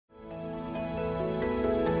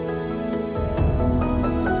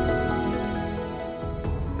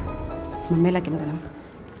mamela ke mntanam,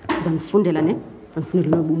 uzandifundela ne,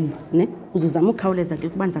 uzandifundela nobumba ne, uzozama ukhawuleza ke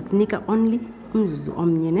kuba ndiza kunika only umzuzu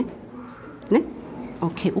omnye ne.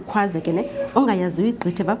 Okay, ukhwaze ke ne, ongayaziyo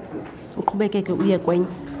igqithe va, uqhubekeke uye kwenye.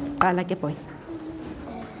 Qala ke boy.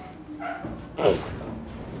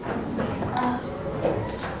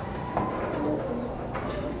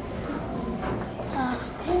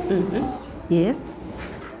 Yes.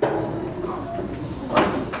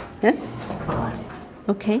 Yeah?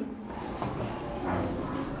 Okay.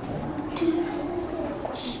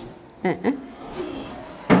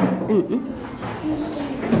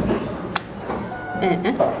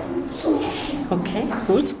 Okay,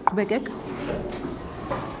 gut. Qhubekeka.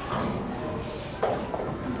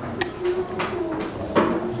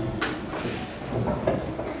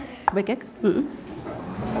 Qhubekeka.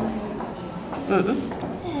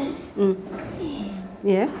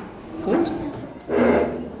 Yeah, good.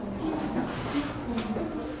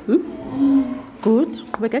 Good.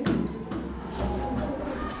 Qhubekeka.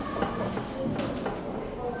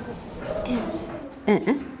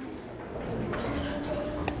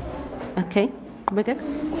 Okay, qhubekeka.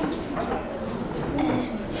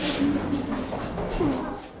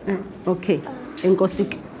 Okay, enkosi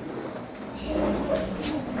ke.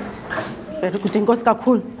 Very good, enkosi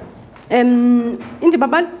kakhulu.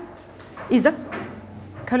 Indibabala, iza.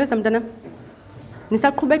 Khawuleza mntanam.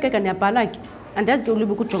 Nisaqhubekeka niyabhala ke. Andazi ke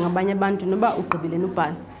ulibe ukujonga abanye abantu noba ugqibile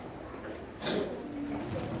nubhala.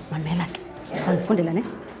 Mamela ke. Uzandifundela ne?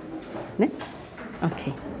 Ne?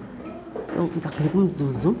 Okay. So ndiza kunika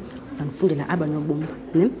umzuzu, uzandifundela aba nobumba,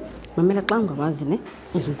 ne? Mamela xa ungawazi ne,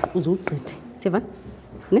 uzugqithe. Siva?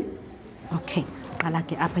 Ne? Okay. Qala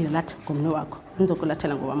ke apha yolatha ngomnwe wakho.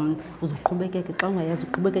 Ndizokulathela ngowam. Uzuqhubekeke xa ungayazi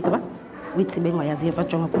uqhubekeke ba. Uyitsibe engayaziyo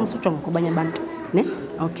vajonga kum usujonga kubanye abantu, ne?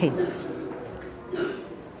 Okay.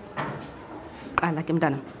 Qala ke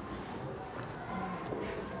mntana.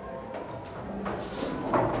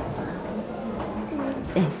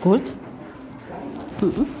 Good.